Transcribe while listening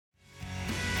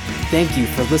Thank you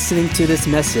for listening to this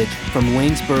message from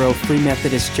Waynesboro Free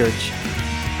Methodist Church.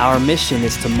 Our mission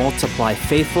is to multiply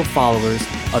faithful followers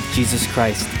of Jesus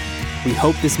Christ. We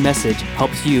hope this message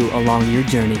helps you along your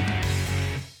journey.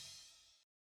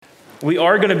 We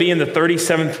are going to be in the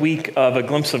 37th week of A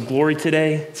Glimpse of Glory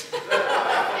today.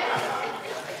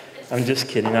 I'm just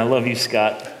kidding. I love you,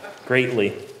 Scott,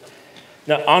 greatly.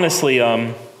 Now, honestly,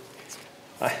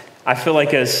 I feel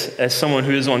like as someone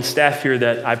who is on staff here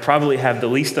that I probably have the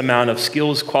least amount of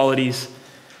skills, qualities,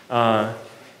 or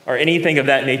anything of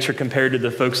that nature compared to the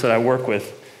folks that I work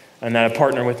with and that I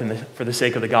partner with for the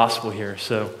sake of the gospel here.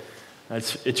 So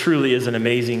it truly is an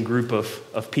amazing group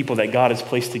of people that God has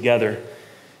placed together,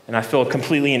 and I feel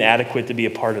completely inadequate to be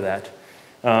a part of that.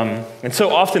 And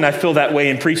so often I feel that way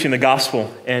in preaching the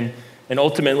gospel, and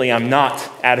ultimately I'm not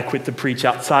adequate to preach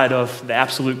outside of the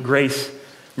absolute grace,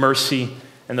 mercy,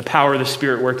 and the power of the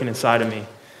Spirit working inside of me.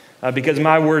 Because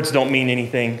my words don't mean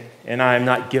anything, and I am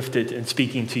not gifted in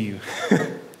speaking to you.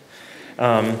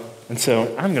 And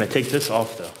so I'm going to take this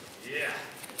off, though. Yeah.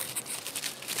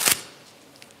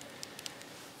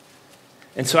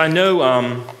 And so I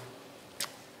know,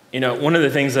 one of the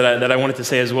things that I wanted to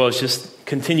say as well is just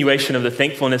continuation of the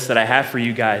thankfulness that I have for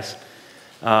you guys.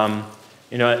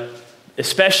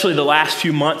 Especially the last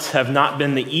few months have not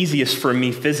been the easiest for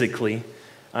me physically.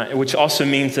 Which also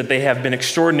means that they have been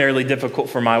extraordinarily difficult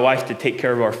for my wife to take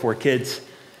care of our 4 kids.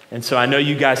 And so I know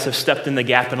you guys have stepped in the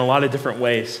gap in a lot of different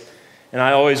ways. And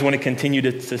I always want to continue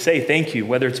to say thank you,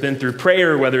 whether it's been through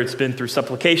prayer, whether it's been through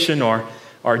supplication, or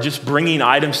just bringing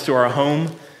items to our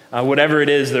home. Whatever it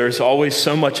is, there's always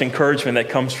so much encouragement that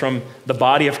comes from the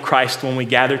body of Christ when we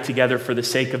gather together for the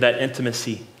sake of that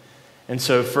intimacy. And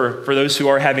so for those who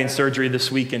are having surgery this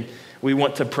week, and we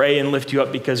want to pray and lift you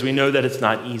up because we know that it's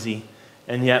not easy.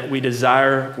 And yet we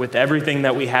desire with everything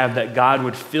that we have that God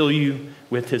would fill you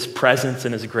with his presence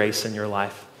and his grace in your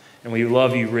life. And we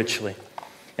love you richly.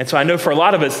 And so I know for a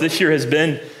lot of us, this year has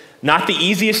been not the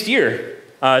easiest year.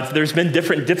 There's been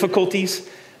different difficulties.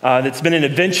 It's been an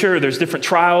adventure. There's different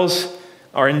trials.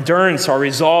 Our endurance, our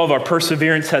resolve, our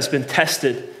perseverance has been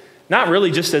tested, not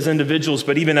really just as individuals,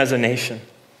 but even as a nation.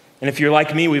 And if you're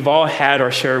like me, we've all had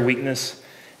our share of weakness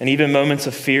and even moments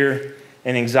of fear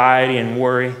and anxiety and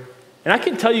worry. And I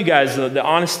can tell you guys the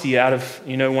honesty out of,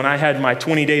 when I had my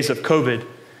 20 days of COVID,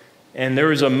 and there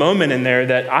was a moment in there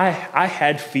that I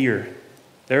had fear.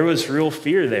 There was real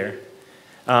fear there.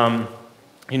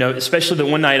 Especially the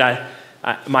one night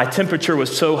my temperature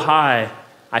was so high,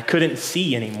 I couldn't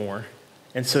see anymore.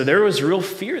 And so there was real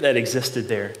fear that existed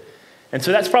there. And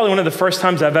so that's probably one of the first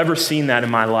times I've ever seen that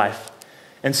in my life.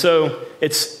 And so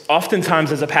it's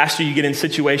oftentimes as a pastor, you get in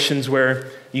situations where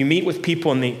you meet with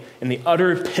people in the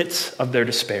utter pits of their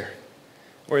despair,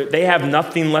 where they have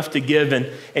nothing left to give,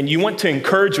 and you want to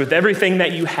encourage with everything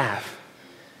that you have,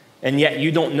 and yet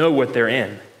you don't know what they're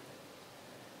in.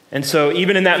 And so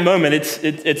even in that moment,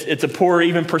 it's a poor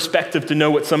even perspective to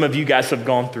know what some of you guys have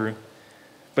gone through.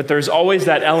 But there's always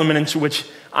that element into which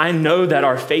I know that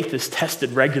our faith is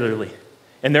tested regularly.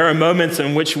 And there are moments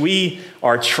in which we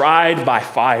are tried by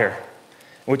fire,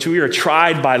 in which we are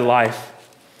tried by life.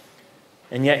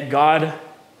 And yet God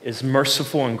is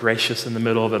merciful and gracious in the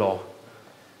middle of it all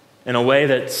in a way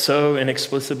that's so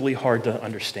inexplicably hard to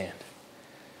understand.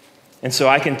 And so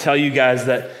I can tell you guys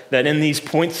that in these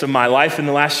points of my life in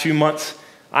the last few months,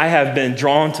 I have been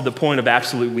drawn to the point of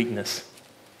absolute weakness.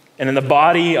 And in the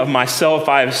body of myself,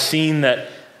 I have seen that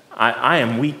I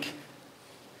am weak.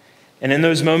 And in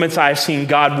those moments, I have seen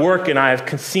God work, and I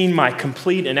have seen my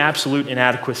complete and absolute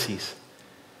inadequacies.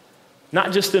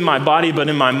 Not just in my body, but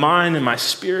in my mind, in my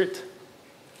spirit,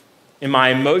 in my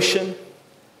emotion.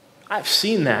 I've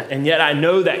seen that, and yet I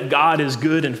know that God is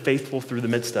good and faithful through the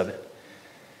midst of it.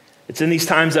 It's in these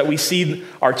times that we see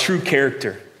our true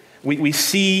character. We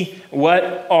see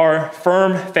what our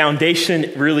firm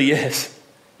foundation really is.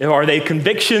 Are they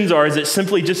convictions, or is it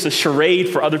simply just a charade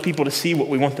for other people to see what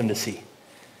we want them to see?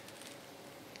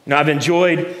 I've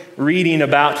enjoyed reading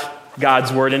about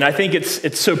God's word, and I think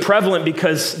it's so prevalent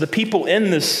because the people in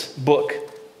this book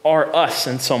are us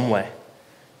in some way.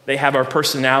 They have our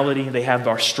personality, they have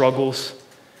our struggles,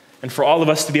 and for all of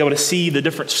us to be able to see the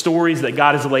different stories that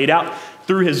God has laid out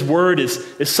through his word is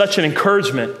such an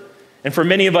encouragement. And for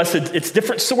many of us, it's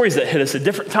different stories that hit us at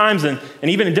different times and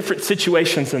even in different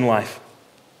situations in life.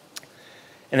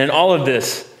 And in all of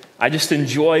this, I just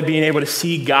enjoy being able to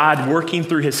see God working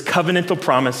through his covenantal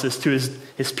promises to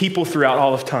his people throughout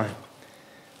all of time.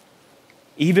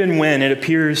 Even when it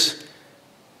appears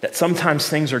that sometimes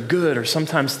things are good or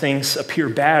sometimes things appear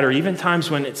bad, or even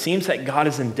times when it seems that God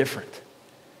is indifferent,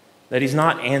 that he's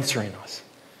not answering us.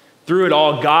 Through it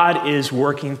all, God is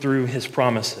working through his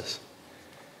promises.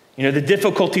 You know, the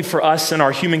difficulty for us in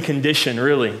our human condition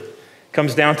really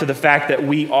comes down to the fact that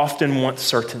we often want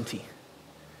certainty.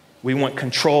 We want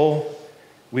control.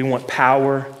 We want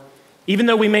power. Even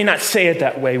though we may not say it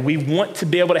that way, we want to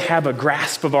be able to have a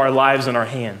grasp of our lives in our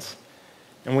hands.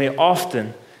 And we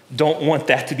often don't want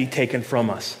that to be taken from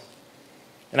us.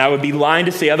 And I would be lying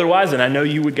to say otherwise, and I know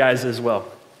you would guys as well.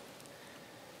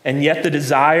 And yet the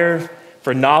desire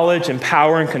for knowledge and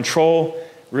power and control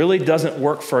really doesn't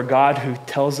work for a God who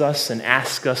tells us and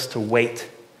asks us to wait.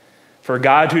 For a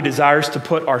God who desires to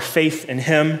put our faith in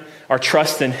him, our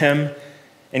trust in him,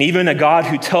 and even a God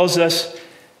who tells us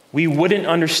we wouldn't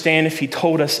understand if he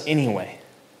told us anyway.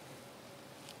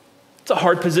 It's a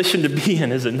hard position to be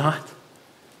in, is it not?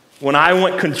 When I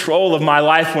want control of my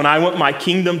life, when I want my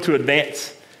kingdom to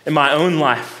advance in my own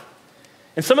life.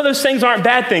 And some of those things aren't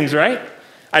bad things, right?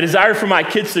 I desire for my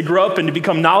kids to grow up and to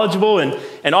become knowledgeable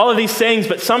and all of these things,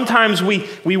 but sometimes we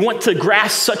want to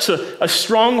grasp such a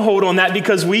stronghold on that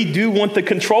because we do want the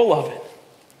control of it.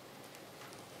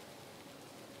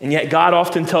 And yet God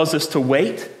often tells us to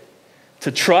wait,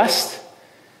 to trust,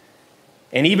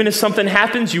 and even if something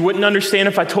happens, you wouldn't understand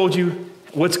if I told you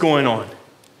what's going on.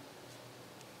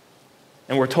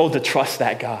 And we're told to trust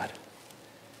that God.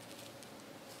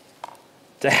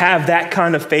 To have that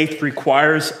kind of faith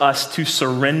requires us to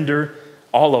surrender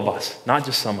all of us, not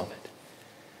just some of it.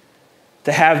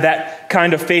 To have that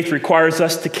kind of faith requires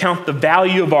us to count the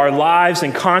value of our lives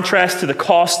in contrast to the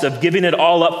cost of giving it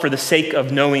all up for the sake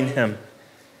of knowing him.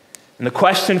 And the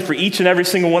question for each and every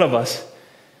single one of us,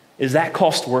 is that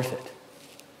cost worth it?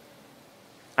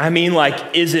 I mean,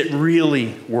 like, is it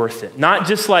really worth it? Not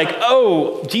just like,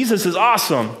 oh, Jesus is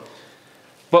awesome.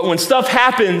 But when stuff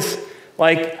happens,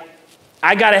 like,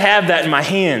 I got to have that in my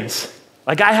hands.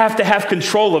 Like, I have to have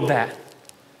control of that.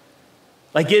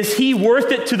 Like, is he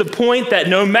worth it to the point that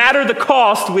no matter the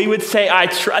cost, we would say, I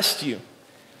trust you?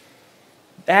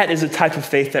 That is a type of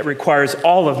faith that requires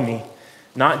all of me,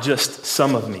 not just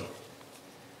some of me.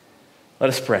 Let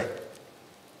us pray.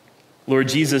 Lord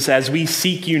Jesus, as we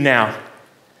seek you now,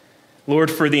 Lord,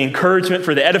 for the encouragement,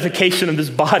 for the edification of this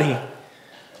body,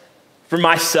 for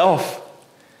myself,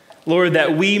 Lord,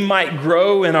 that we might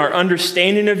grow in our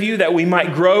understanding of you, that we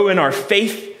might grow in our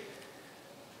faith,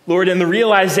 Lord, in the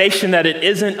realization that it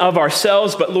isn't of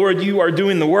ourselves, but Lord, you are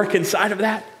doing the work inside of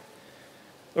that.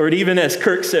 Lord, even as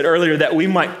Kirk said earlier, that we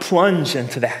might plunge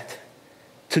into that,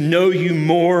 to know you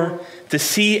more, to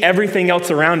see everything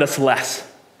else around us less.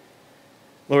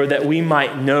 Lord, that we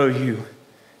might know you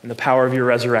in the power of your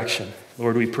resurrection.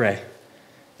 Lord, we pray.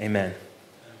 Amen.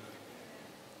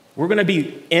 We're going to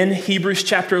be in Hebrews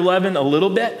chapter 11 a little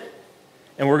bit,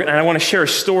 and I want to share a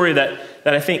story that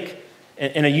I think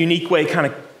in a unique way kind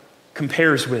of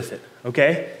compares with it,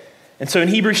 okay? And so in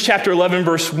Hebrews chapter 11,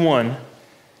 verse 1,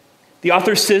 the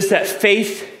author says that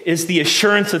faith is the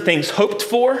assurance of things hoped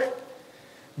for,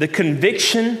 the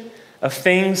conviction of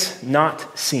things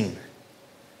not seen.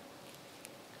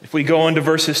 If we go on to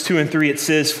verses 2 and 3, it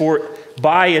says, for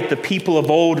by it the people of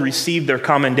old received their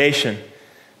commendation.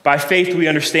 By faith we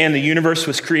understand the universe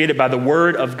was created by the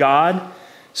word of God,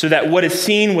 so that what is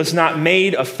seen was not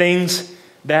made of things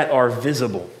that are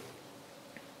visible.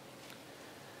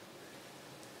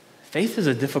 Faith is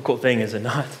a difficult thing, is it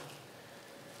not?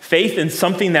 Faith in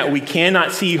something that we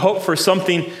cannot see, hope for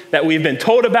something that we've been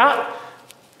told about,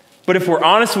 but if we're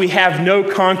honest, we have no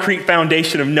concrete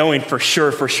foundation of knowing for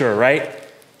sure, right?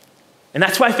 And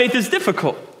that's why faith is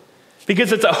difficult,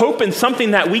 because it's a hope in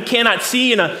something that we cannot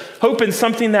see and a hope in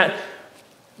something that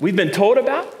we've been told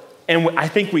about, and I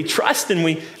think we trust,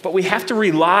 but we have to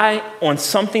rely on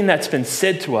something that's been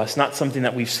said to us, not something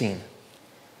that we've seen.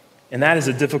 And that is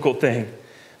a difficult thing.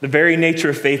 The very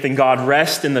nature of faith in God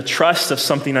rests in the trust of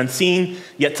something unseen,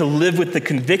 yet to live with the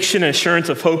conviction and assurance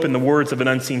of hope in the words of an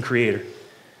unseen creator.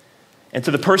 And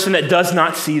to the person that does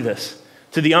not see this,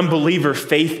 to the unbeliever,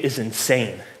 faith is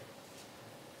insane.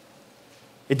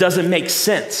 It doesn't make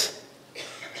sense.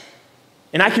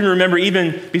 And I can remember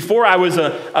even before I was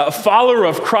a follower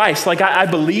of Christ, like I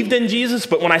believed in Jesus,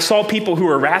 but when I saw people who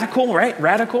were radical, right?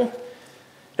 Radical.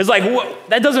 It's like, what?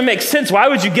 That doesn't make sense. Why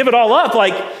would you give it all up?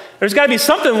 Like, there's got to be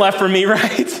something left for me,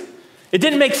 right? It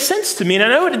didn't make sense to me. And I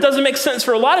know it doesn't make sense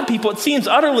for a lot of people. It seems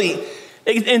utterly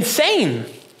insane.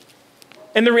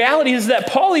 And the reality is that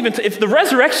Paul even, if the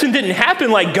resurrection didn't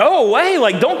happen, like, go away,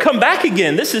 like, don't come back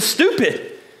again. This is stupid.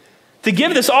 To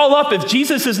give this all up if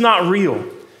Jesus is not real.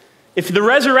 If the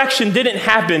resurrection didn't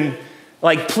happen,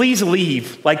 like, please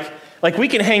leave. Like we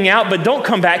can hang out, but don't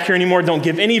come back here anymore. Don't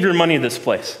give any of your money to this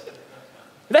place.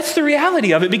 That's the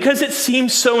reality of it, because it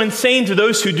seems so insane to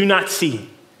those who do not see.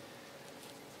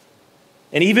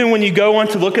 And even when you go on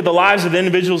to look at the lives of the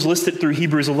individuals listed through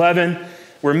Hebrews 11,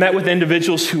 we're met with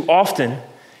individuals who often,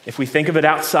 if we think of it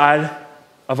outside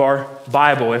of our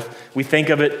Bible, if we think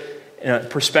of it in a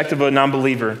perspective of a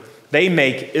non-believer, they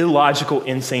make illogical,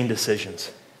 insane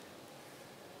decisions.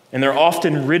 And they're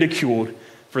often ridiculed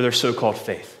for their so-called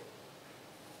faith.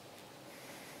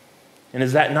 And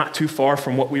is that not too far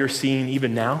from what we are seeing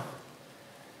even now?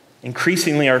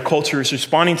 Increasingly, our culture is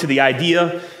responding to the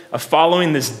idea of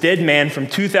following this dead man from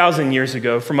 2,000 years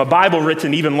ago, from a Bible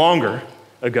written even longer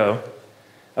ago,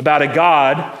 about a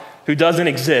God who doesn't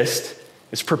exist.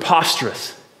 Is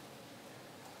preposterous.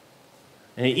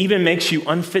 And it even makes you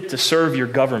unfit to serve your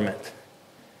government.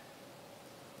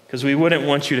 Because we wouldn't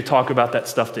want you to talk about that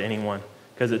stuff to anyone,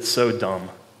 because it's so dumb.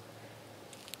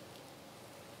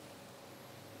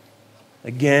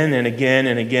 Again and again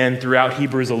and again throughout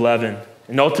Hebrews 11,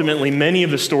 and ultimately many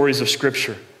of the stories of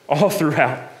Scripture, all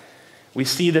throughout, we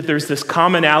see that there's this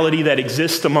commonality that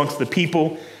exists amongst the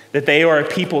people, that they are a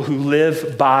people who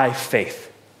live by faith.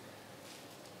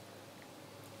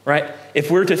 Right?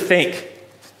 If we're to think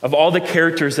of all the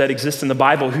characters that exist in the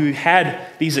Bible who had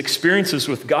these experiences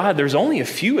with God, there's only a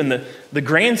few in the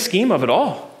grand scheme of it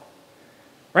all.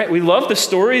 Right? We love the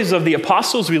stories of the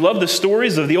apostles. We love the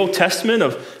stories of the Old Testament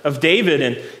of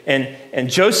David and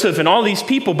Joseph and all these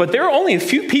people, but there are only a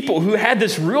few people who had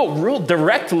this real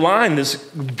direct line, this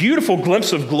beautiful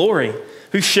glimpse of glory,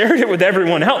 who shared it with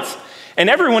everyone else. And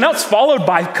everyone else followed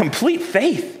by complete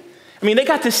faith. I mean, they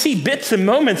got to see bits and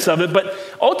moments of it, but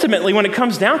ultimately, when it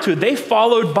comes down to it, they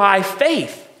followed by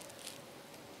faith.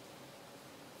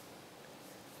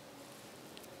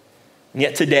 And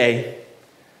yet today,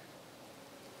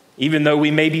 even though we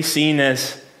may be seen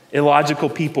as illogical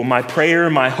people, my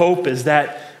prayer, my hope is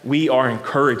that we are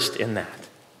encouraged in that,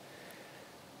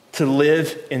 to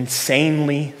live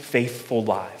insanely faithful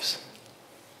lives.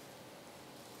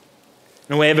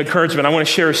 In a way of encouragement, I want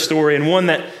to share a story, and one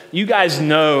that you guys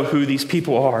know who these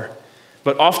people are,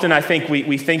 but often I think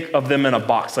we think of them in a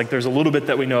box, like there's a little bit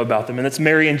that we know about them, and it's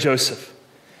Mary and Joseph.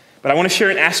 But I want to share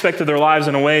an aspect of their lives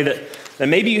in a way that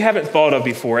maybe you haven't thought of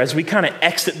before as we kind of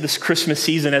exit this Christmas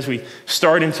season, as we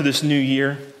start into this new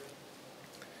year.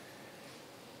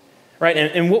 Right,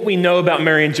 and what we know about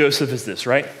Mary and Joseph is this,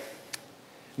 right?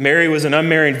 Mary was an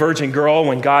unmarried virgin girl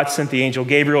when God sent the angel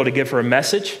Gabriel to give her a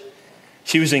message.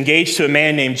 She was engaged to a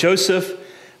man named Joseph,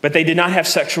 but they did not have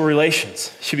sexual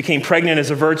relations. She became pregnant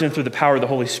as a virgin through the power of the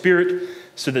Holy Spirit,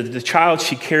 so that the child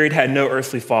she carried had no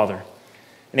earthly father.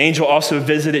 An angel also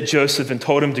visited Joseph and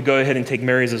told him to go ahead and take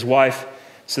Mary as his wife.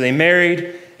 So they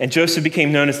married, and Joseph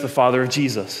became known as the father of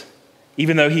Jesus,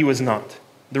 even though he was not.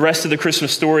 The rest of the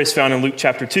Christmas story is found in Luke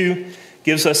chapter 2,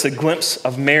 gives us a glimpse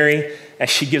of Mary as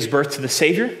she gives birth to the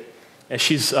Savior, as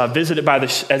she's they're visited by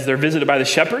the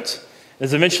shepherds,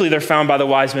 as eventually they're found by the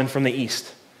wise men from the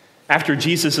east after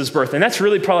Jesus' birth. And that's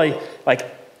really probably, like,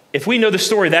 if we know the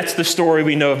story, that's the story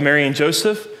we know of Mary and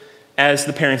Joseph as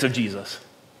the parents of Jesus.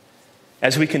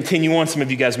 As we continue on, some of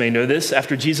you guys may know this,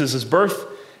 after Jesus' birth,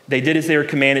 they did as they were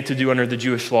commanded to do under the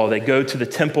Jewish law. They go to the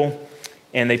temple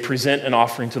and they present an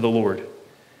offering to the Lord.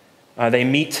 They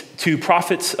meet two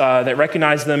prophets that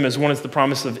recognize them as one is the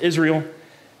promise of Israel.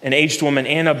 An aged woman,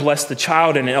 Anna, blessed the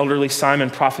child, and an elderly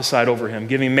Simon prophesied over him,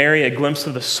 giving Mary a glimpse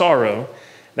of the sorrow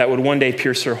that would one day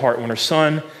pierce her heart when her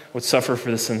son would suffer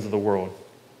for the sins of the world.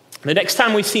 The next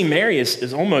time we see Mary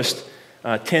is almost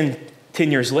 10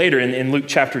 years later in Luke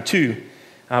chapter 2,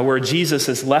 where Jesus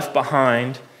is left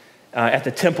behind at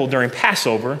the temple during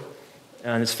Passover,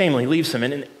 and his family leaves him.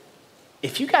 And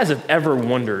if you guys have ever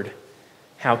wondered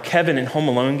how Kevin in Home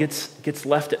Alone gets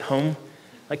left at home,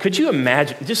 like, could you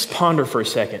imagine, just ponder for a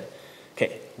second.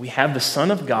 Okay, we have the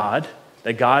Son of God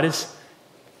that God has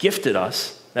gifted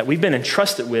us, that we've been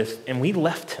entrusted with, and we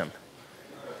left him.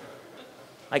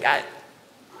 Like,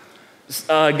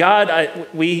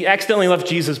 we accidentally left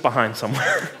Jesus behind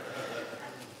somewhere.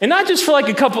 And not just for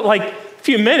a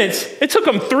few minutes, it took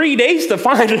them 3 days to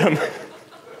find him.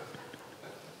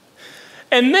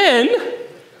 And then,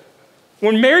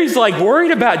 when Mary's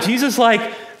worried about Jesus, where have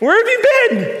you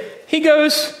been? He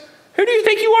goes, who do you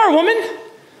think you are, woman?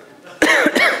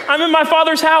 I'm in my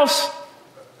Father's house.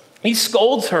 He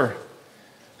scolds her.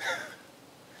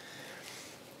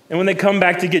 And when they come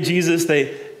back to get Jesus,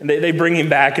 they bring him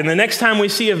back. And the next time we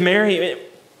see of Mary,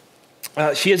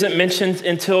 she isn't mentioned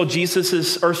until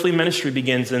Jesus' earthly ministry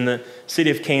begins in the city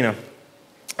of Cana,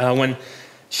 when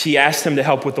she asked him to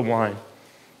help with the wine.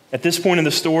 At this point in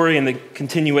the story, and the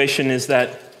continuation is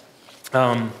that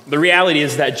the reality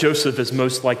is that Joseph is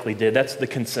most likely dead. That's the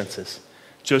consensus.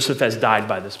 Joseph has died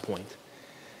by this point.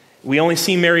 We only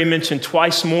see Mary mentioned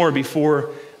twice more before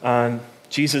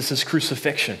Jesus'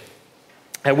 crucifixion,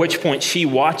 at which point she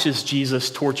watches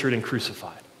Jesus tortured and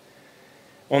crucified.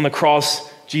 On the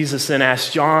cross, Jesus then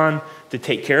asks John to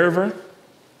take care of her.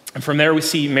 And from there, we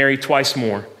see Mary twice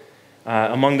more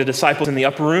among the disciples in the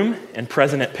upper room and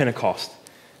present at Pentecost.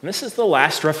 And this is the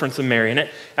last reference of Mary. And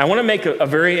I want to make a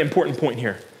very important point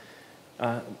here.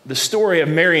 The story of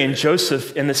Mary and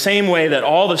Joseph, in the same way that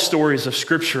all the stories of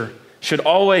Scripture should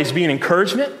always be an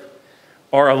encouragement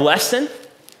or a lesson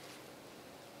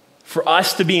for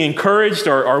us to be encouraged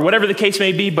or whatever the case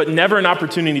may be, but never an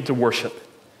opportunity to worship.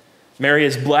 Mary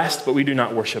is blessed, but we do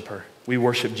not worship her. We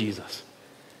worship Jesus.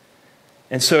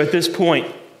 And so at this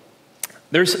point,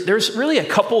 there's really a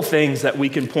couple things that we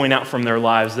can point out from their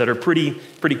lives that are pretty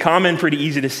common, pretty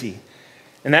easy to see.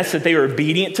 And that's that they were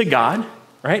obedient to God,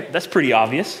 right? That's pretty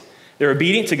obvious. They're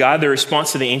obedient to God, their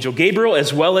response to the angel Gabriel,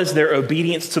 as well as their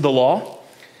obedience to the law.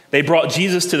 They brought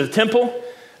Jesus to the temple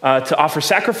to offer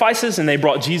sacrifices, and they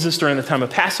brought Jesus during the time of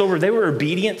Passover. They were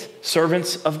obedient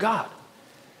servants of God.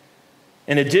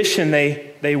 In addition,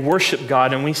 they worship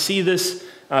God, and we see this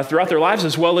throughout their lives,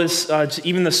 as well as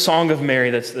even the Song of Mary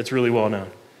that's really well known.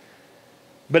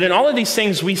 But in all of these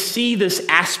things, we see this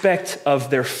aspect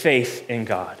of their faith in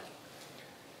God.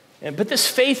 But this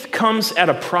faith comes at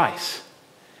a price.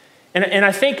 And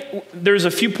I think there's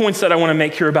a few points that I want to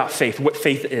make here about faith, what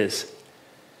faith is.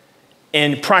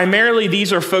 And primarily,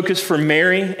 these are focused for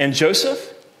Mary and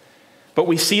Joseph, but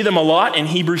we see them a lot in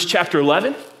Hebrews chapter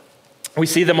 11. We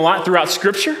see them a lot throughout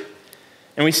Scripture,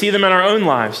 and we see them in our own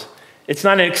lives. It's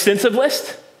not an extensive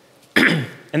list,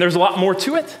 and there's a lot more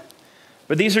to it,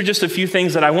 but these are just a few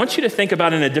things that I want you to think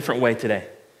about in a different way today.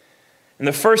 And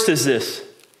the first is this: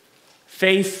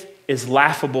 faith is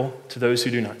laughable to those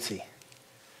who do not see.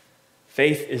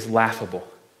 Faith is laughable.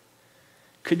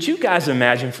 Could you guys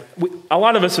imagine, a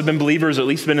lot of us have been believers, at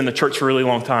least been in the church for a really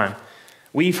long time.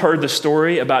 We've heard the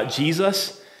story about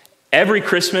Jesus every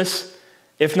Christmas,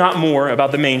 if not more,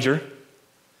 about the manger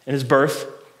and his birth.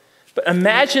 But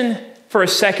imagine for a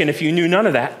second if you knew none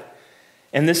of that,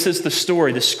 and this is the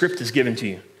story, the script is given to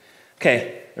you.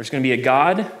 Okay, there's going to be a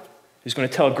God who's going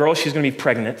to tell a girl she's going to be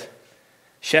pregnant.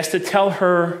 She has to tell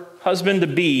her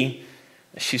husband-to-be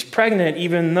she's pregnant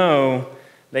even though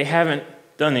they haven't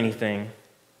done anything.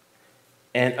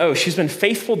 And she's been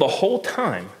faithful the whole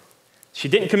time. She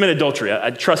didn't commit adultery.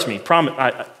 Trust me,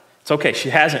 it's okay. She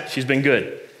hasn't. She's been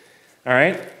good. All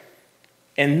right?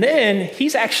 And then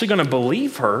he's actually going to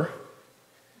believe her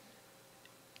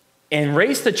and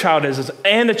raise the child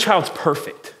and the child's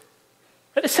perfect.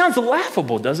 But it sounds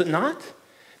laughable, does it not?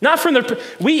 Not from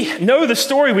we know the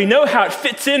story, we know how it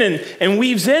fits in and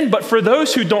weaves in, but for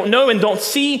those who don't know and don't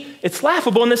see, it's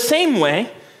laughable in the same way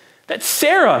that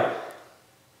Sarah,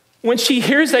 when she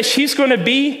hears that she's going to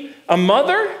be a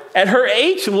mother at her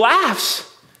age,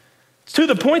 laughs to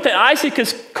the point that Isaac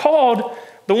is called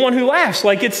the one who laughs.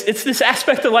 Like it's this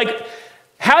aspect of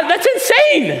how that's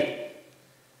insane.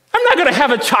 I'm not going to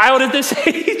have a child at this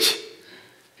age.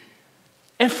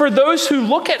 And for those who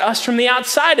look at us from the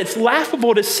outside, it's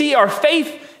laughable to see our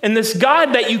faith in this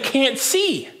God that you can't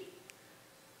see.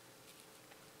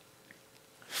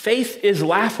 Faith is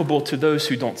laughable to those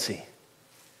who don't see.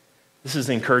 This is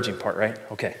the encouraging part, right?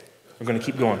 Okay, we're going to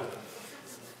keep going.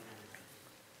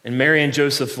 In Mary and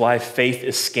Joseph's life, faith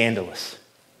is scandalous.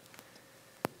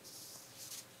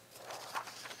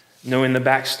 Knowing the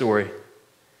backstory,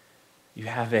 you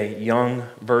have a young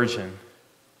virgin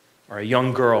or a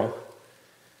young girl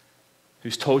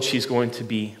who's told she's going to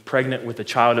be pregnant with a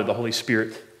child of the Holy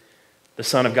Spirit, the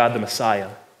Son of God, the Messiah.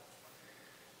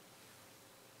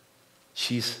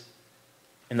 She's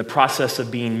in the process of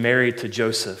being married to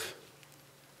Joseph.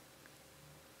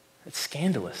 It's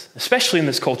scandalous, especially in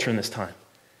this culture in this time.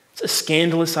 It's a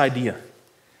scandalous idea.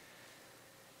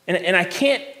 And I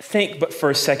can't think but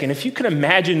for a second, if you could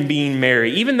imagine being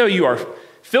Mary, even though you are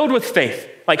filled with faith,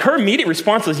 like her immediate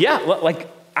response was, yeah, like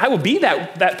I will be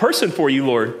that person for you,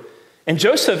 Lord. And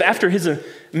Joseph, after his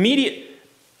immediate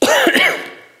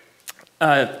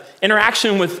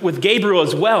interaction with Gabriel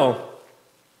as well,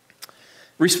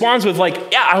 responds with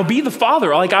yeah, I'll be the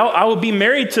father. I will be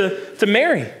married to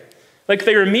Mary. Like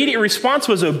their immediate response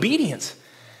was obedience.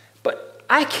 But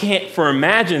I can't for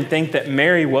imagine think that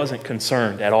Mary wasn't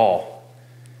concerned at all.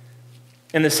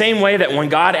 In the same way that when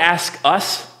God asks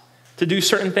us to do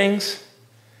certain things,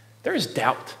 there's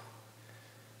doubt.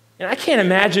 And I can't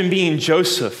imagine being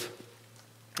Joseph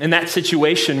in that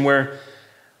situation where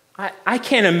I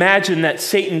can't imagine that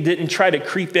Satan didn't try to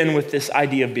creep in with this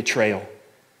idea of betrayal,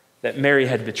 that Mary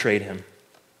had betrayed him,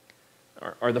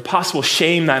 or the possible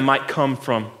shame that might come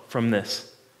from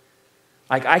this.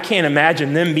 I can't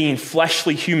imagine them being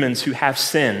fleshly humans who have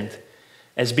sinned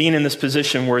as being in this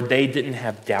position where they didn't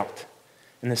have doubt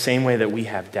in the same way that we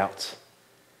have doubts.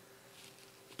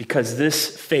 Because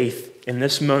this faith in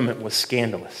this moment was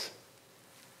scandalous.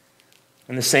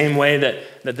 In the same way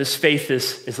that this faith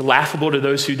is laughable to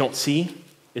those who don't see,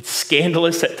 it's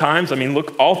scandalous at times. I mean,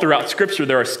 look, all throughout Scripture,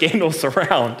 there are scandals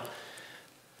around.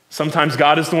 Sometimes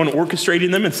God is the one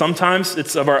orchestrating them, and sometimes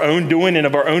it's of our own doing and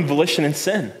of our own volition and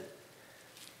sin.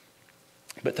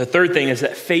 But the third thing is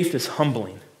that faith is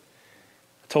humbling.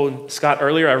 I told Scott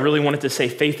earlier, I really wanted to say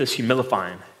faith is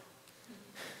humilifying.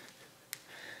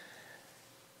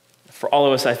 For all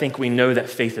of us, I think we know that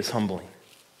faith is humbling.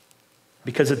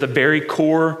 Because at the very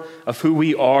core of who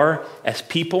we are as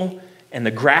people and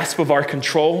the grasp of our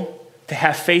control, to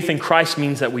have faith in Christ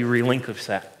means that we relinquish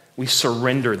that. We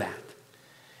surrender that.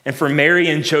 And for Mary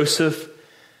and Joseph,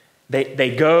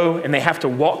 they go and they have to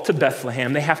walk to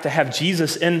Bethlehem. They have to have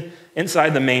Jesus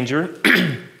inside the manger.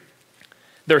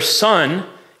 Their son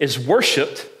is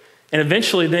worshiped, and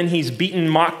eventually then he's beaten,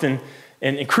 mocked,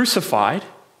 and crucified.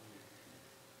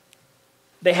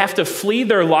 They have to flee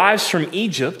their lives from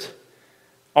Egypt,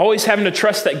 always having to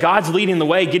trust that God's leading the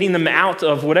way, getting them out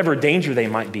of whatever danger they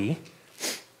might be.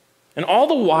 And all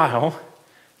the while,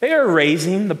 they are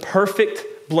raising the perfect,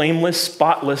 blameless,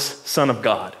 spotless Son of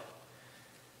God.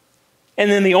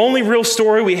 And then the only real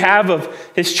story we have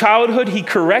of his childhood, he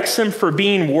corrects him for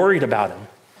being worried about him.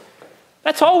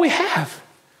 That's all we have.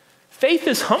 Faith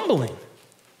is humbling.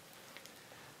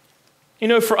 You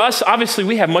know, for us, obviously,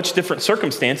 we have much different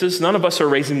circumstances. None of us are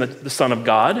raising the Son of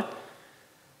God.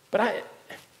 But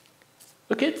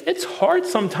look, it's hard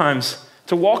sometimes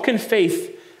to walk in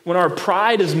faith when our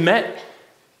pride is met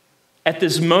at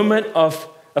this moment of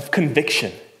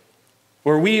conviction,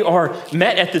 where we are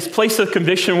met at this place of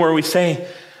conviction where we say,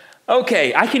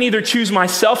 okay, I can either choose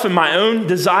myself and my own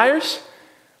desires,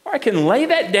 or I can lay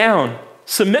that down,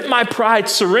 submit my pride,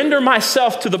 surrender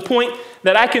myself to the point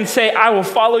that I can say, I will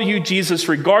follow you, Jesus,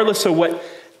 regardless of what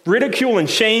ridicule and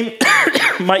shame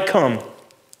might come.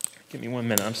 Give me 1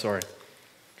 minute, I'm sorry.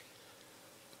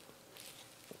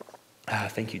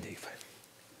 Thank you, Dave.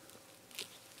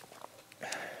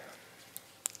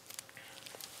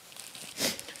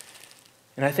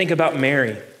 And I think about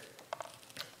Mary,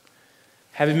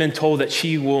 having been told that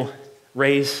she will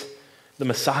raise the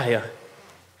Messiah.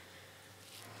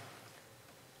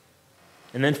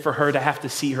 And then for her to have to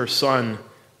see her son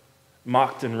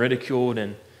mocked and ridiculed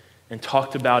and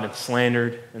talked about and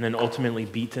slandered and then ultimately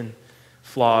beaten,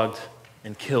 flogged,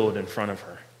 and killed in front of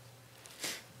her.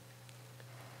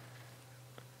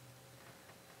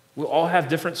 We'll all have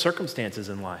different circumstances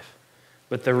in life.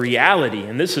 But the reality,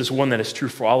 and this is one that is true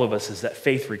for all of us, is that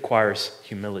faith requires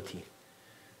humility.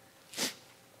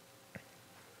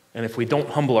 And if we don't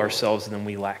humble ourselves, then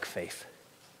we lack faith.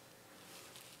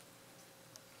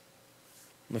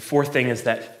 The fourth thing is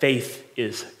that faith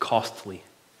is costly.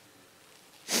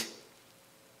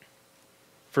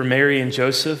 For Mary and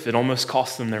Joseph, it almost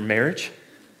cost them their marriage.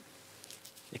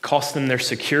 It cost them their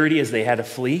security as they had to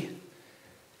flee.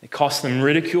 It cost them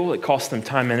ridicule. It cost them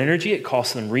time and energy. It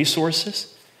cost them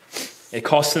resources. It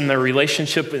cost them their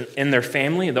relationship in their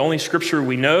family. The only scripture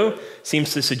we know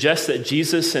seems to suggest that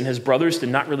Jesus and his brothers did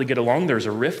not really get along. There was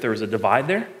a rift. There was a divide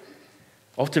there.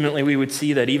 Ultimately, we would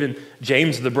see that even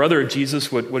James, the brother of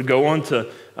Jesus, would go on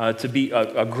to be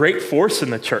a great force in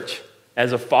the church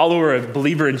as a follower, a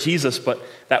believer in Jesus, but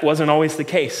that wasn't always the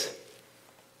case.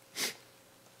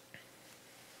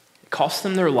 It cost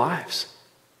them their lives.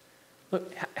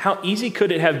 Look, how easy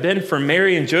could it have been for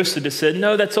Mary and Joseph to say,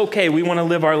 no, that's okay, we want to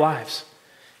live our lives.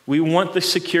 We want the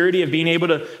security of being able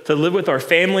to live with our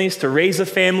families, to raise a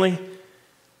family,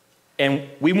 and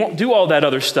we won't do all that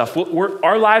other stuff.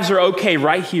 Our lives are okay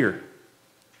right here.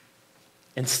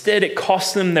 Instead, it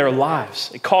cost them their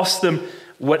lives. It cost them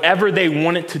whatever they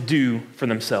wanted to do for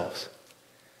themselves.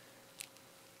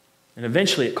 And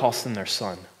eventually, it cost them their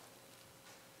son.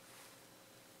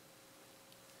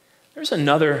 There's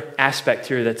another aspect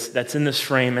here that's in this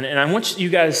frame, and I want you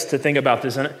guys to think about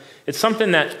this. And it's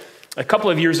something that a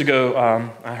couple of years ago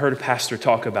I heard a pastor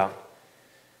talk about.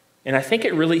 And I think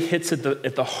it really hits at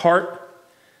the heart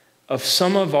of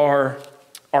some of our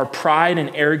pride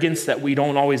and arrogance that we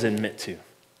don't always admit to.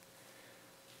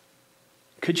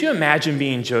 Could you imagine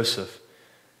being Joseph,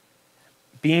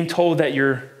 being told that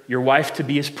your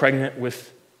wife-to-be is pregnant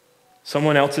with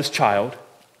someone else's child?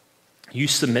 You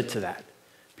submit to that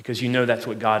because you know that's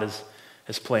what God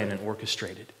has planned and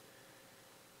orchestrated.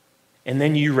 And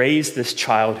then you raise this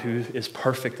child who is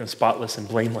perfect and spotless and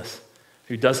blameless,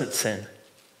 who doesn't sin.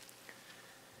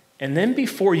 And then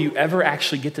before you ever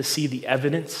actually get to see the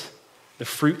evidence, the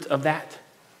fruit of that,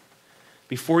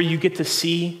 before you get to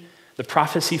see the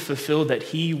prophecy fulfilled that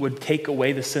he would take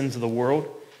away the sins of the world,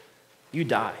 you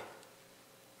die.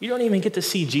 You don't even get to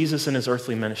see Jesus in his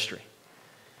earthly ministry.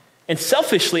 And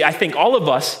selfishly, I think all of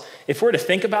us, if we're to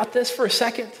think about this for a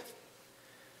second,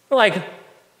 we're like,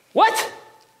 what?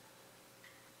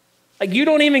 Like, you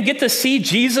don't even get to see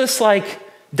Jesus, like,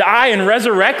 die and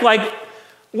resurrect? Like,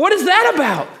 what is that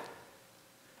about?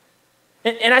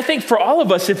 And I think for all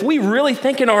of us, if we really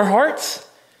think in our hearts,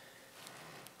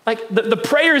 like the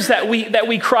prayers that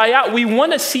we cry out, we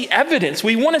want to see evidence.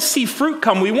 We want to see fruit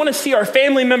come. We want to see our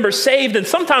family members saved. And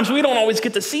sometimes we don't always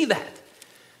get to see that.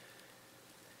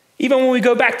 Even when we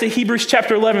go back to Hebrews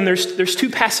chapter 11, there's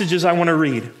two passages I want to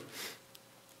read.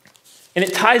 And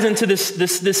it ties into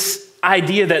this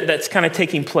idea that's kind of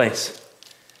taking place.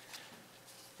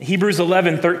 Hebrews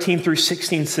 11, 13 through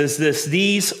 16 says this: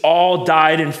 these all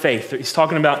died in faith. He's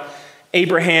talking about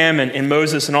Abraham and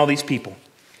Moses and all these people.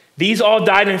 These all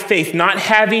died in faith, not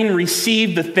having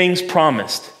received the things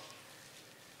promised,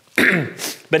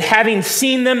 but having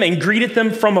seen them and greeted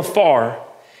them from afar,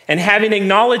 and having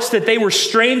acknowledged that they were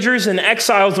strangers and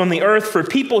exiles on the earth. For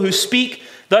people who speak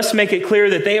thus make it clear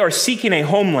that they are seeking a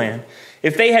homeland.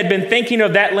 If they had been thinking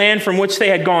of that land from which they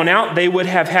had gone out, they would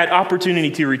have had opportunity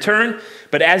to return.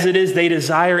 But as it is, they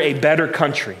desire a better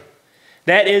country.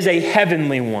 That is a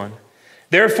heavenly one.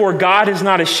 Therefore, God is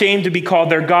not ashamed to be called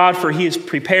their God, for he has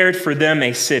prepared for them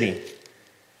a city.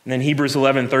 And then Hebrews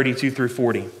 11, 32 through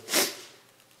 40.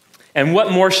 And what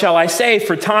more shall I say?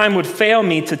 For time would fail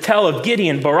me to tell of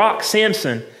Gideon, Barak,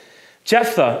 Samson,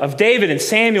 Jephthah, of David and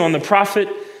Samuel and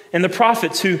the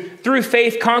prophets who through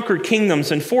faith conquered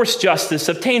kingdoms, enforced justice,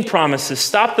 obtained promises,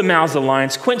 stopped the mouths of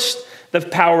lions, quenched the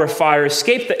power of fire,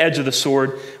 escaped the edge of the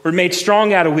sword, were made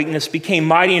strong out of weakness, became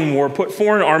mighty in war, put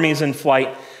foreign armies in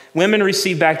flight. Women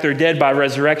received back their dead by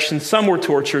resurrection. Some were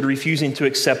tortured, refusing to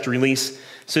accept release,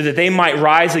 so that they might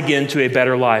rise again to a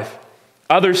better life.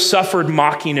 Others suffered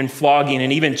mocking and flogging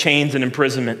and even chains and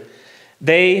imprisonment.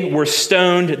 They were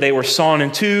stoned, they were sawn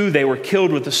in two, they were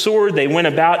killed with the sword. They went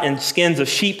about in skins of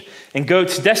sheep and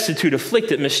goats, destitute,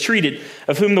 afflicted, mistreated,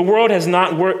 of whom the world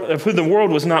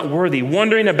was not worthy,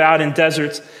 wandering about in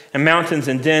deserts and mountains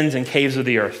and dens and caves of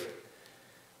the earth.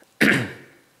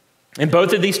 In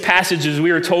both of these passages,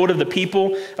 we are told of the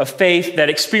people of faith that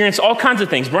experience all kinds of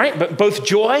things, right? But both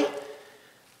joy,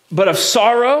 but of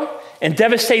sorrow and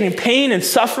devastating pain and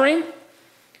suffering.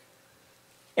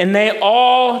 And they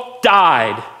all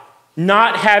died,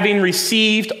 not having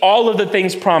received all of the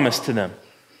things promised to them.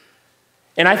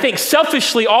 And I think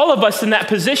selfishly, all of us in that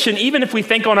position, even if we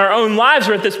think on our own lives,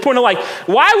 are at this point of like,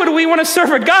 why would we want to serve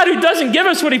a God who doesn't give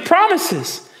us what he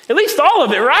promises? At least all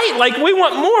of it, right? Like, we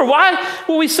want more. Why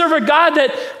will we serve a God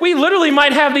that we literally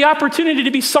might have the opportunity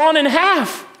to be sawn in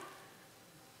half?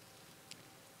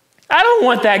 I don't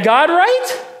want that God,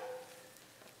 right?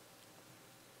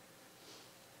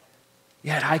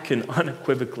 Yet I can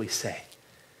unequivocally say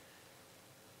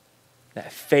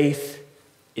that faith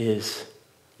is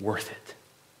worth it.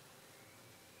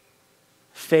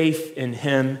 Faith in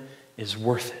him is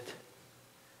worth it.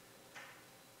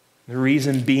 The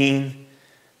reason being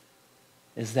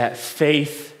is that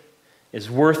faith is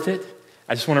worth it.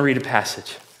 I just want to read a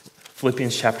passage,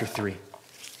 Philippians chapter 3.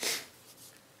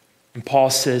 And Paul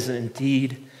says,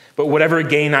 indeed, but whatever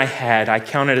gain I had, I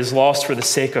counted as loss for the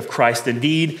sake of Christ.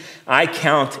 Indeed, I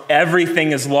count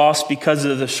everything as loss because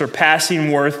of the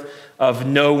surpassing worth of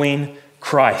knowing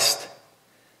Christ,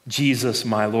 Jesus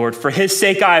my Lord. For his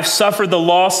sake I have suffered the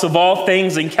loss of all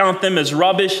things and count them as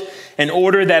rubbish in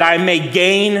order that I may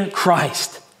gain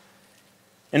Christ.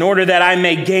 In order that I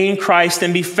may gain Christ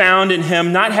and be found in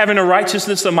him, not having a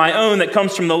righteousness of my own that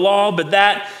comes from the law, but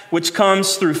that which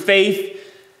comes through faith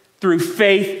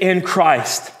in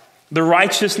Christ. The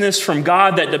righteousness from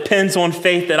God that depends on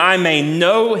faith, that I may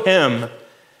know him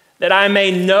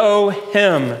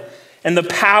and the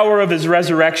power of his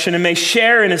resurrection, and may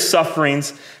share in his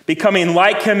sufferings, becoming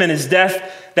like him in his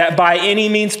death, that by any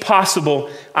means possible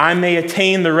I may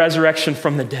attain the resurrection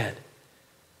from the dead.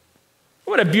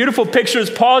 What a beautiful picture as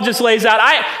Paul just lays out.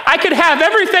 I could have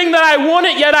everything that I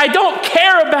wanted, yet I don't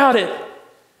care about it.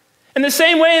 In the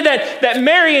same way that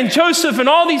Mary and Joseph and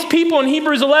all these people in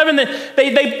Hebrews 11, that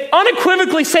they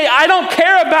unequivocally say, I don't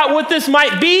care about what this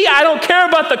might be. I don't care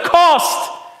about the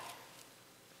cost.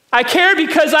 I care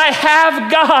because I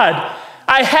have God.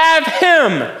 I have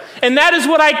him. And that is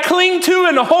what I cling to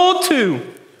and hold to.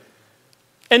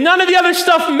 And none of the other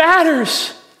stuff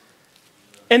matters.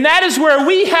 And that is where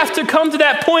we have to come to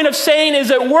that point of saying,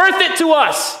 is it worth it to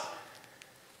us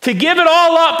to give it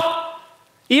all up?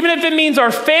 Even if it means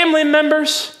our family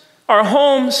members, our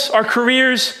homes, our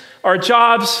careers, our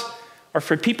jobs, or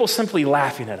for people simply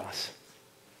laughing at us?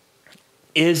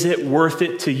 Is it worth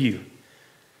it to you?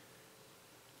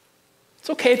 It's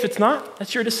okay if it's not.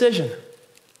 That's your decision.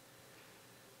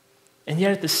 And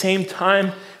yet at the same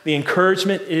time, the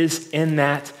encouragement is in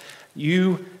that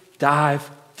you dive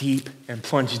deep and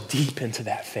plunge deep into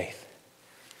that faith.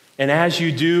 And as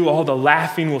you do, all the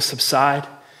laughing will subside,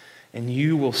 and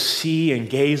you will see and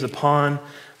gaze upon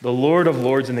the Lord of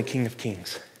Lords and the King of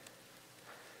Kings.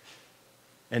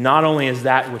 And not only is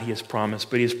that what he has promised,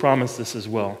 but he has promised this as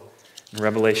well in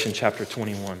Revelation chapter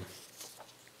 21.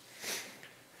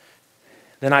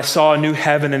 Then I saw a new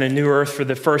heaven and a new earth, for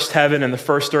the first heaven and the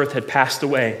first earth had passed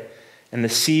away, and the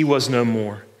sea was no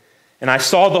more. And I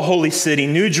saw the holy city,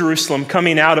 New Jerusalem,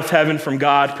 coming out of heaven from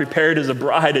God, prepared as a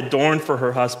bride adorned for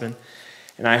her husband.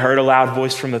 And I heard a loud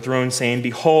voice from the throne saying,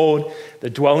 "Behold, the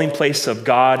dwelling place of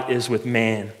God is with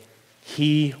man.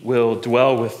 He will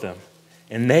dwell with them,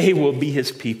 and they will be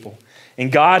his people.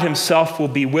 And God himself will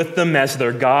be with them as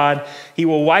their God. He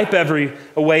will wipe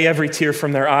away every tear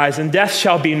from their eyes, and death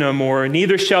shall be no more.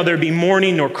 Neither shall there be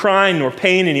mourning, nor crying, nor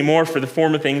pain anymore, for the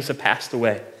former things have passed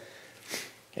away."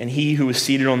 And he who was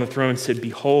seated on the throne said,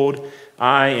 "Behold,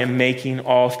 I am making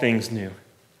all things new."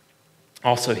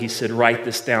 Also he said, "Write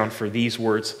this down, for these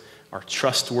words are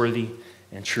trustworthy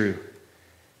and true."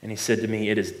 And he said to me,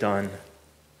 "It is done.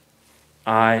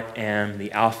 I am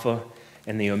the Alpha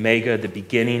and the Omega, the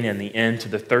beginning and the end. To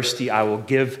the thirsty I will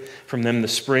give from them the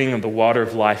spring of the water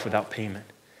of life without payment.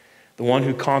 The one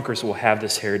who conquers will have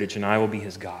this heritage, and I will be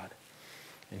his God,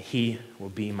 and he will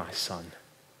be my son."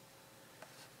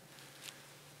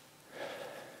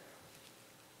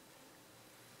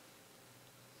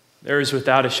 There is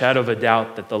without a shadow of a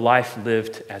doubt that the life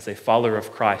lived as a follower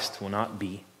of Christ will not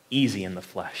be easy in the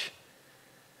flesh.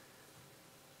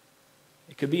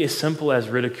 It could be as simple as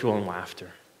ridicule and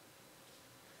laughter.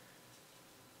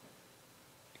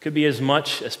 It could be as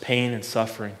much as pain and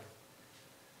suffering,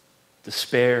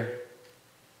 despair,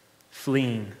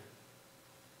 fleeing.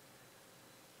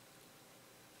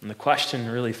 And the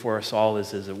question really for us all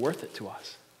is it worth it to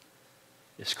us?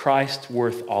 Is Christ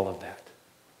worth all of that?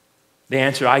 The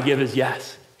answer I give is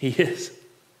yes, he is.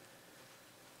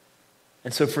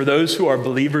 And so for those who are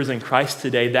believers in Christ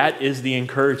today, that is the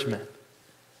encouragement.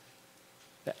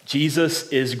 That Jesus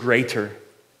is greater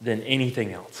than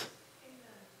anything else.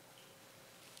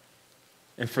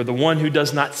 And for the one who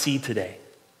does not see today,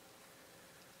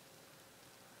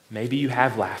 maybe you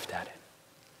have laughed at it.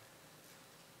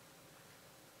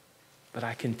 But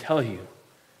I can tell you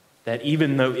that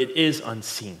even though it is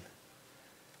unseen,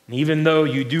 and even though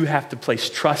you do have to place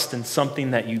trust in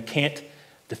something that you can't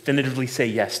definitively say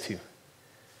yes to,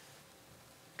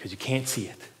 because you can't see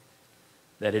it,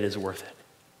 that it is worth it.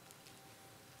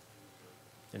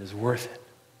 It is worth it.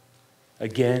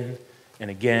 Again and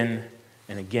again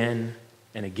and again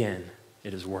and again,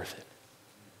 it is worth it.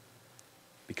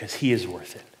 Because he is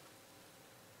worth it.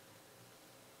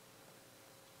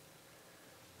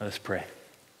 Let us pray.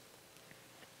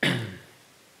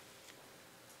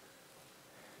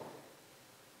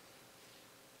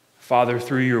 Father,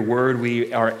 through your word,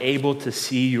 we are able to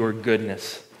see your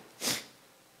goodness.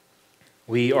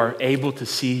 We are able to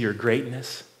see your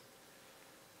greatness,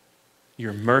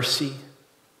 your mercy,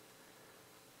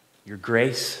 your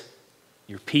grace,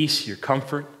 your peace, your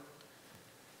comfort.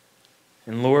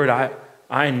 And Lord,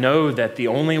 I know that the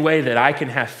only way that I can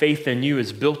have faith in you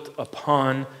is built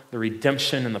upon the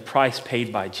redemption and the price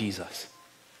paid by Jesus.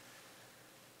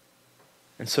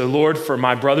 And so, Lord, for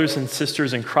my brothers and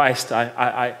sisters in Christ,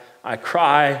 I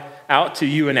cry out to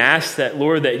you and ask that,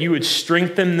 Lord, that you would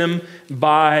strengthen them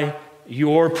by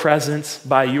your presence,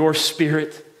 by your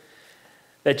Spirit,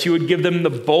 that you would give them the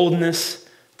boldness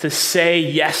to say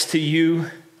yes to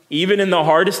you, even in the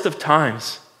hardest of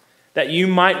times, that you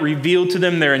might reveal to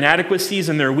them their inadequacies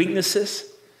and their weaknesses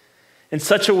in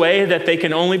such a way that they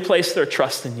can only place their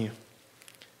trust in you.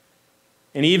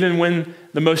 And even when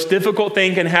the most difficult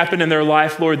thing can happen in their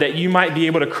life, Lord, that you might be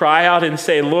able to cry out and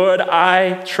say, "Lord,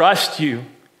 I trust you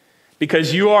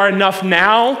because you are enough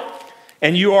now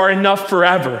and you are enough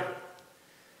forever."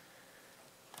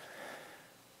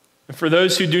 And for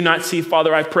those who do not see,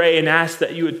 Father, I pray and ask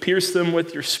that you would pierce them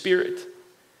with your Spirit,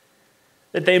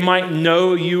 that they might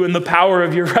know you and the power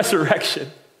of your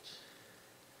resurrection.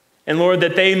 And Lord,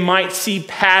 that they might see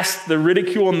past the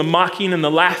ridicule and the mocking and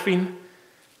the laughing,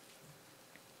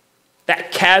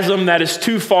 that chasm that is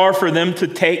too far for them to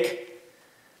take,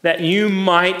 that you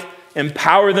might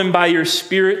empower them by your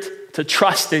Spirit to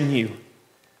trust in you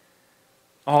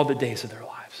all the days of their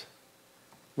lives.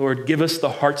 Lord, give us the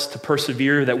hearts to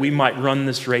persevere that we might run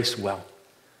this race well.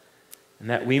 and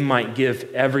that we might give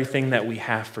everything that we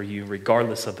have for you,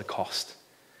 regardless of the cost.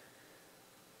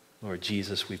 Lord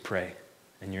Jesus, we pray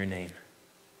in your name.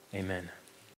 Amen.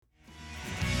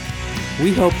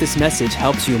 We hope this message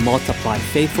helps you multiply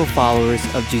faithful followers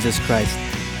of Jesus Christ.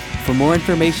 For more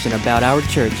information about our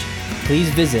church, please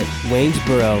visit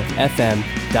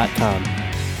waynesborofm.com.